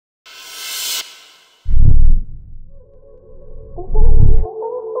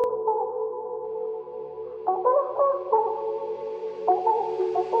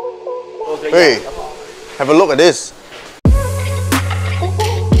Hey, have a look at this. You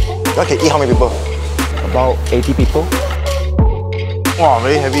can eat how many people? About 80 people. Wow,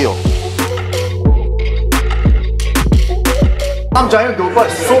 very heavy. Some giant gopher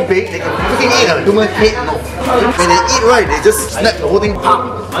is so big, they can freaking eat a human head. No. When they eat right, they just snap the whole thing,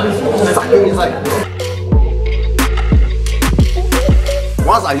 suck you inside.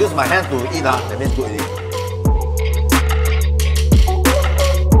 Once I use my hand to eat, that means good already.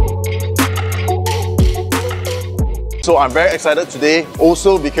 So I'm very excited today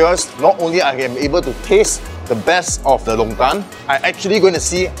also because not only I am able to taste the best of the longtan, I'm actually going to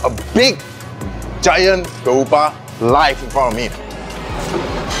see a big giant garupa live in front of me.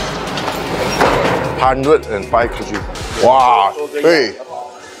 105 kg. Wow. Hey,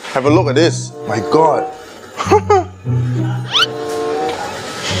 have a look at this. My God.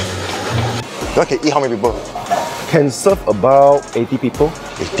 You can eat how many people? Can serve about 80 people.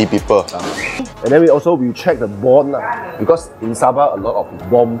 80 people. And then we check the bomb because in Sabah a lot of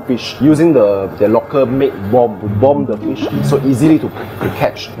bomb fish using their local made bomb to bomb the fish so easily to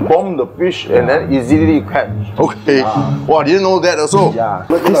catch. Bomb the fish and then easily catch. Okay. Wow, I didn't know that also. Yeah.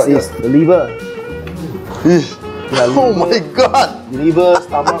 This is the liver. Oh my God. Liver,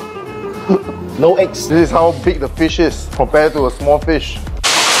 stomach. No eggs. This is how big the fish is compared to a small fish.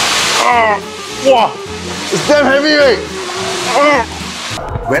 Wow, it's damn heavy, right?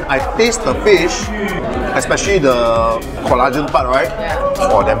 When I taste the fish, especially the collagen part, right? Yeah.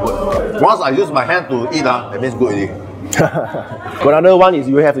 Oh, damn good. Once I use my hand to eat, that means good already. Another one is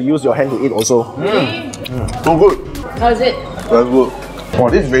you have to use your hand to eat also. So good. How is it? Very good. Wow,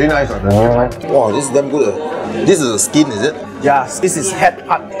 this is really nice. Wow, this is damn good. This is the skin, is it? Yeah, this is head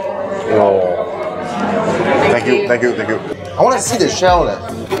part. Oh. Thank you. I want to see the shell.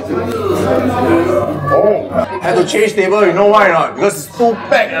 Oh, have to change table, you know why not? Because it's too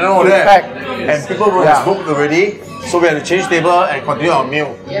packed, and people were booked already. So we have to change table and continue our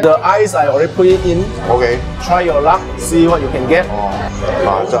meal. The ice I already put it in. Okay. Try your luck, see what you can get.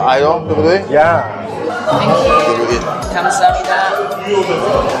 The ice, yeah.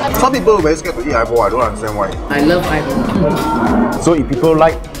 감사합니다. Some people are very scared to eat eyeball. I don't understand why. I love eyeball. So if people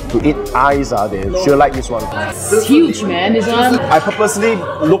like to eat eyes, they sure like this one. It's huge, man, this one. I purposely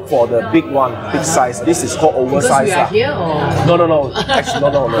look for the big one, big size. This is called oversized. Because we are here or? No.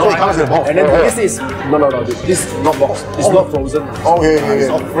 Actually, no. So it comes in a box. And then this is no. This is not box. It's not frozen. Okay. It's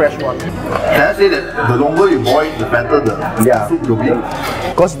not fresh one. Can I say that the longer you boil, the better the soup will be?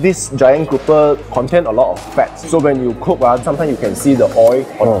 Because this giant grouper contain a lot of fat. So when you cook, sometimes you can see the oil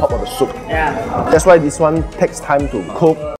on top of the soup. Yeah. That's why this one takes time to cook.